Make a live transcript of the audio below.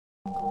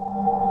What's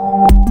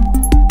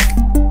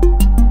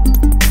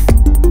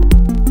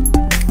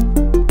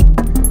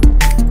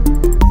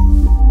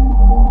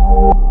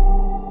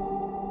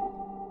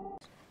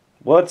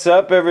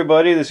up,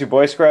 everybody? This is your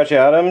boy Scratch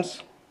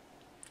Adams.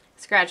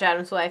 Scratch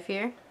Adams' wife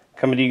here.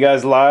 Coming to you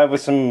guys live with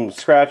some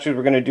scratchers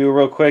we're going to do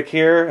real quick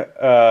here.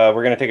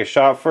 We're going to take a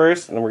shot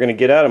first, and then we're going to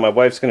get at it. My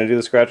wife's going to do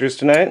the scratchers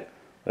tonight.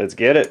 Let's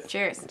get it.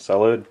 Cheers.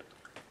 Salud.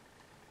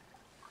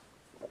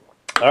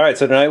 Alright,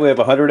 so tonight we have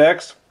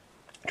 100X.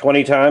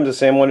 20 times the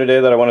same one today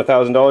that I won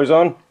 $1,000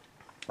 on.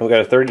 We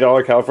got a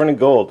 $30 California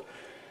Gold.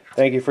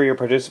 Thank you for your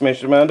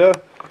participation,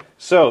 Amanda.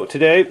 So,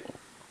 today,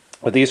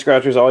 with these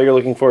scratchers, all you're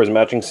looking for is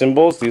matching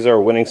symbols. These are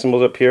our winning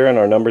symbols up here and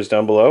our numbers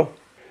down below.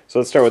 So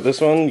let's start with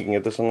this one. You can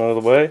get this one out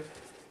of the way.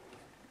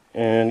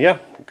 And yeah,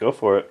 go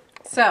for it.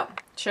 So,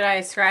 should I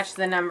scratch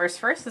the numbers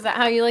first? Is that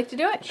how you like to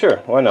do it? Sure,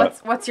 why not?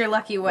 What's your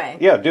lucky way?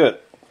 Yeah, do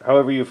it.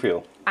 However you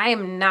feel. I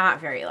am not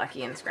very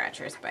lucky in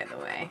scratchers, by the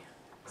way.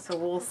 So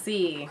we'll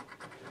see.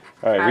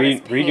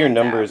 Alright, read your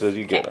numbers as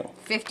you get them.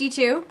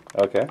 52.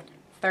 Okay.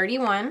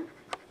 31.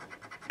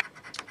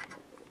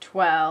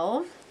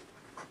 12.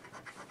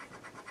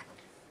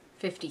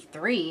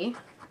 53.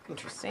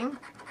 Interesting.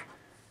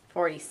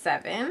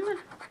 47.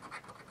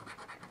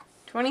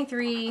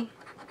 23.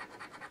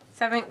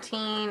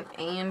 17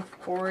 and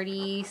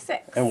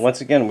 46. And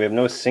once again, we have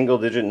no single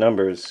digit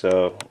numbers,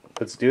 so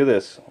let's do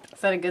this.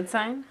 Is that a good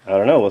sign? I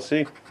don't know, we'll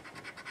see.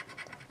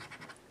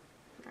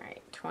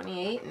 Alright,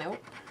 28,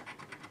 nope.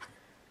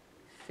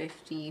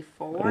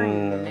 54,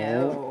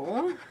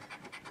 no.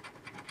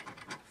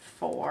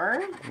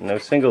 4. No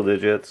single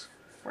digits.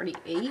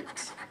 48.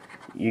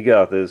 You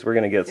got this, we're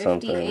gonna get 58.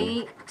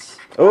 something.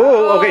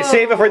 Oh, okay,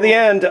 save it for the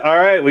end.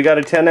 Alright, we got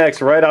a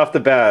 10X right off the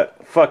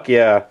bat. Fuck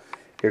yeah.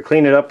 Here,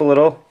 clean it up a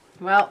little.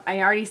 Well, I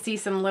already see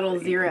some little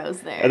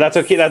zeros there. That's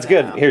okay, that's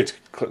good. Here,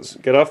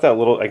 get off that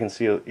little, I can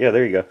see it. Yeah,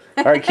 there you go.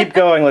 Alright, keep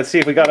going. Let's see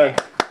if we got a...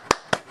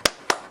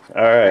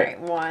 Alright.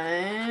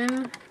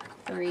 1,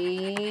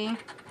 3.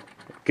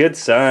 Good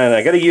sign.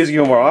 I gotta use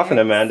you more often,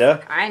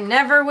 Amanda. I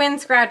never win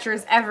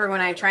scratchers ever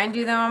when I try and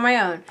do them on my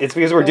own. It's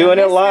because we're doing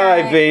it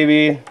live,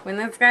 baby. When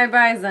this guy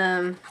buys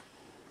them.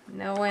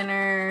 No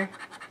winner.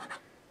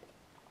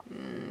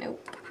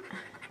 Nope.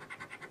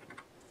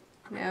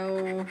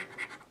 No.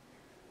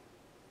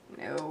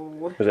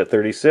 No. Was that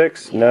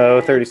 36? Yeah.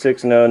 No.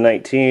 36, no.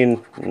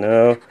 19,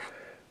 no.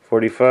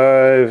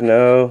 45,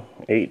 no.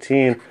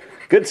 18.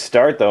 Good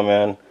start, though,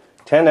 man.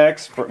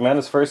 10X for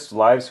Amanda's first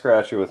live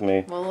scratcher with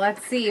me. Well,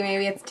 let's see.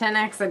 Maybe it's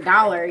 10X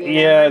 $1. You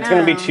yeah, it's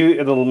never going to be $2.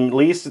 At the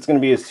least, it's going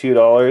to be is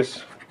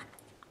 $2.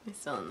 It's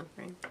still in the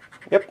frame.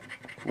 Yep.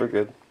 We're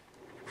good.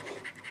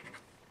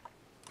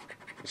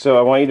 So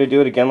I want you to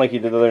do it again like you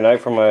did the other night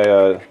for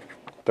my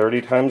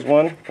 30 times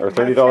one, or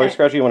 $30 Okay.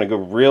 scratcher. You want to go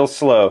real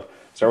slow.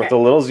 Start with the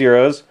little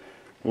zeros.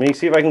 Let me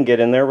see if I can get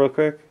in there real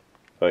quick.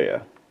 Oh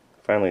yeah,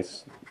 finally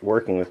it's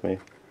working with me.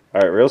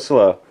 All right, real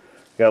slow.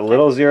 Got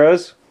little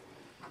zeros.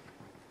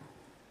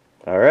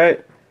 All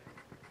right.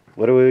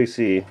 What do we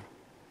see?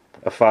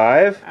 A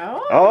 5?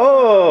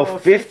 Oh,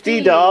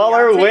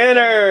 $50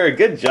 winner.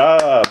 Good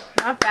job.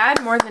 Not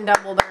bad. More than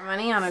doubled our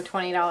money on a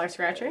 $20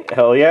 scratcher.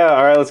 Hell yeah.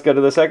 All right, let's go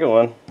to the second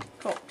one.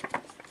 Cool.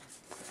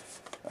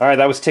 All right,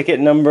 that was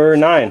ticket number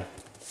 9.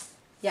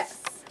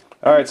 Yes.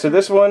 All right, so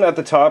this one at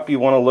the top, you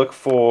want to look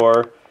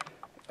for...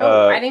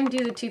 Oh, I didn't do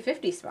the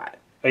 250 spot.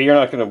 You're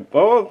not going to...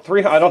 Oh,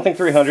 I don't think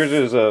 300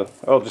 is a...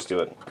 Oh, just do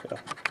it. Yeah.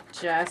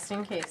 Just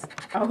in case.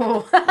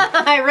 Oh,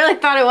 I really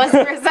thought it was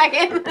for a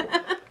second.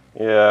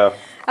 Yeah.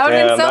 That would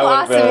have been so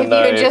awesome if you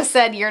had nice. just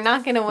said, you're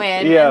not going to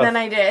win, Yeah. and then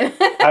I did.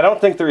 I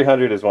don't think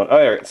 300 is one. All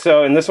right,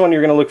 so in this one,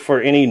 you're going to look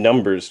for any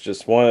numbers.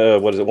 Just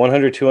one, what is it,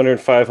 100, 200,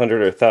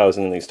 500, or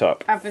 1,000 in these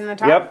top. Up in the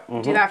top?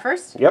 Yep. Do that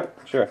first?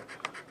 Yep, sure.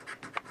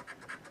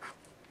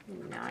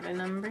 Not a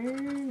number,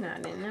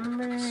 not a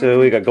number. So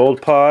we got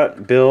gold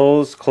pot,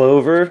 bills,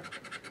 clover,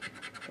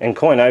 and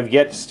coin. I've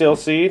yet to still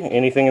see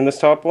anything in this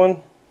top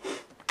one.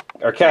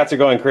 Our cats are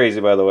going crazy,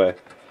 by the way.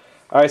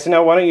 All right, so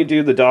now why don't you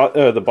do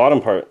the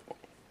bottom part?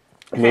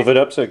 Okay. Move it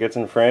up so it gets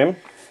in frame.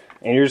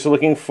 And you're just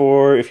looking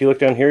for, if you look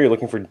down here, you're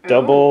looking for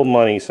double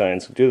money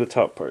signs. Do the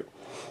top part.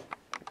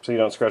 So you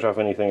don't scratch off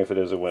anything if it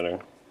is a winner.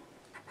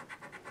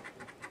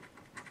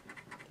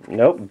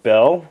 Nope,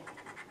 bell.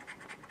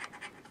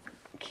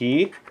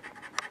 Key.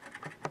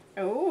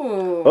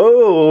 Oh.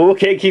 Oh,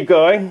 okay, keep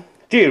going.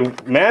 Dude,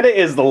 Amanda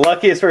is the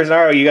luckiest person.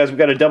 All right, you guys, we've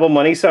got a double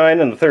money sign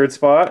in the third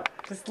spot.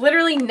 This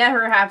literally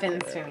never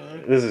happens to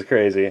me. This is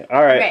crazy.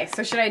 All right. Okay,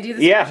 so should I do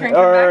the scratch and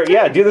come back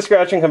to it? do the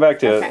scratch and come back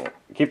to Okay. it.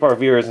 Keep our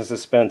viewers in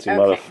suspense, you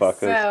motherfuckers.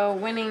 So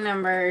winning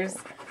numbers: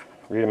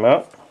 Read them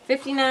out.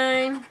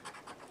 59,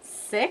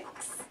 6,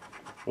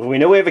 Well, we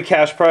know we have a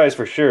cash prize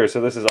for sure,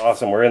 so this is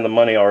awesome. We're in the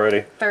money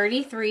already.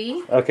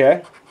 33,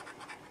 Okay.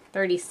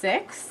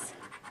 36,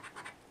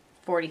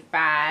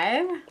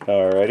 45,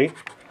 Alrighty.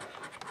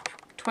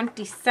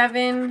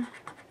 27,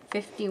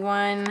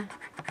 51,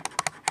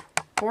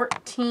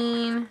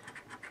 14,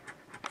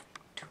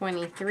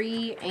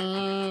 23,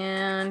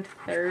 and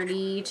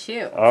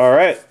 32.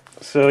 Alright.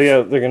 So yeah,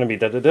 they're gonna be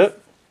da-da-da.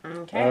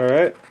 Okay. All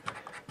right.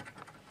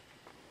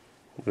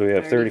 Do we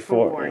have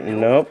 34? Nope.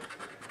 Nope.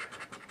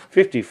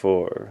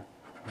 54.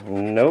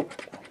 Nope.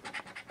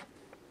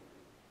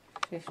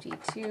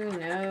 52,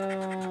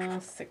 no.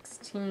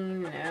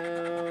 16,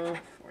 no.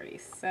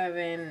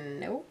 47,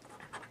 nope.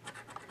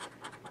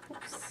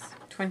 Oops.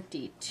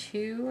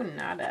 22,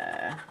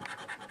 nada.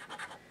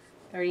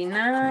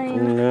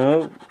 39.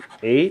 Nope.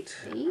 8.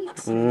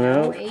 8, No.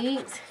 no.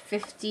 8.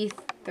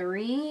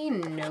 53,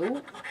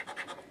 nope.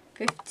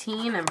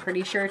 15, I'm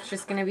pretty sure it's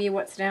just going to be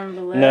what's down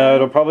below. No,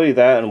 it'll probably be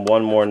that and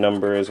one more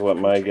number is what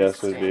my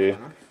guess would be.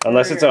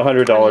 Unless it's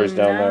 $100 down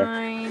there.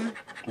 29.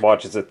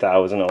 Watch, it's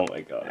 1,000. Oh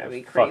my god. That'd be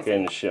I crazy.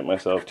 fucking shit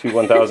myself. 2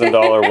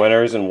 $1,000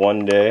 winners in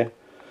one day.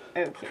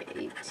 Okay,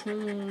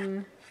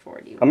 18,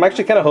 41. I'm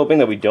actually kind of hoping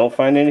that we don't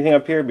find anything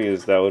up here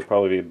because that would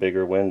probably be a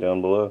bigger win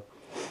down below.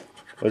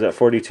 Was that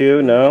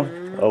 42? No.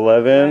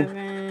 11.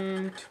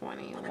 11,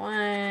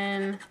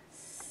 21,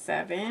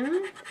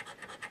 7,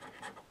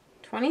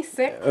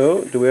 26.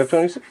 Oh, do we have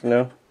 26?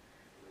 No.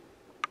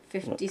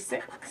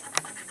 56,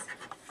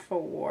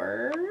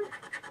 4,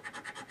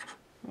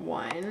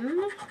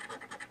 1,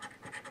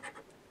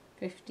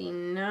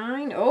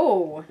 59.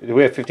 Oh, Do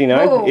we have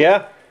 59? Whoa.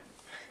 Yeah.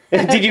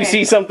 Did you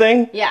see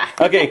something? yeah.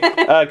 Okay,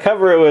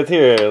 cover it with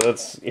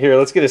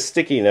let's get a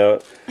sticky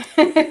note.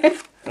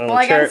 Well,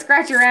 I gotta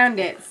scratch around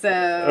it,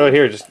 so. Oh,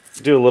 here, just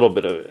do a little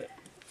bit of it.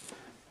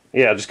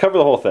 Yeah, just cover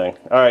the whole thing.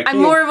 All right. I'm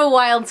more of a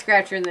wild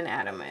scratcher than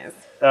Adam is.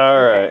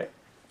 All right.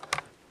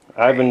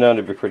 I've been known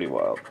to be pretty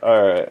wild.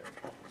 All right.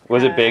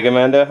 Was it big,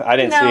 Amanda? I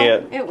didn't see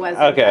it. It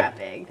wasn't Okay. that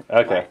big.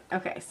 Okay.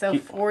 But- okay, so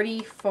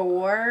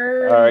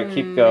 44. All right,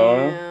 keep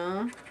going.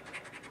 No.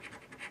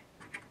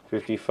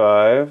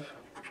 55.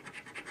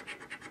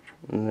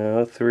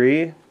 No,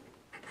 3.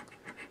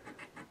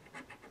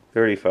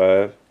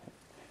 35.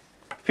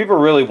 If people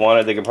really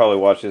wanted, they could probably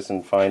watch this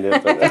and find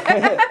it,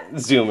 but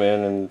zoom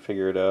in and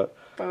figure it out.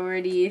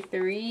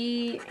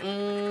 43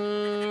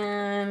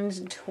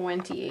 and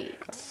 28.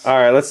 All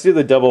right, let's do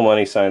the double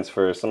money signs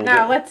first.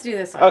 No, let's do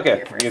this one. Okay,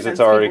 here first, because since it's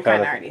already people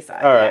kinda- already saw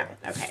it. all right.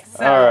 Yeah. Okay,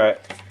 so All right.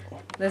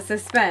 the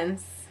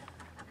suspense.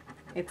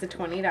 It's a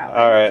 $20.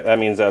 All right, that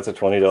means that's a So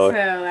 $20.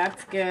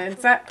 that's good.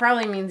 So that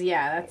probably means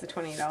that's a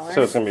 $20.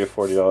 So it's gonna be a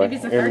 $40. Maybe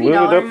it's a Here, $30 move it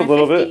up and a a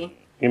little 50. bit.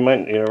 You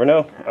never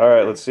know. All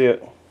right, let's see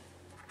it.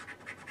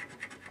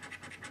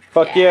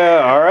 Fuck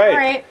yeah! All right. All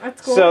right,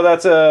 that's cool. So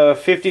that's a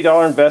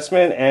 $50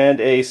 investment and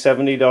a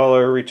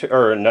 $70 return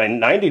or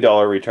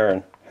 $90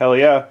 return. Hell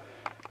yeah!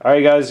 All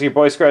right, guys, your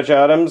boy Scratch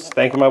Adams.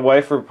 Thanking my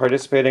wife for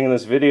participating in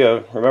this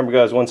video. Remember,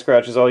 guys, one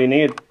scratch is all you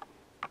need.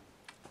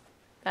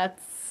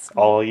 That's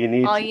All you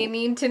need. all you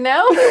need to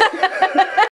know.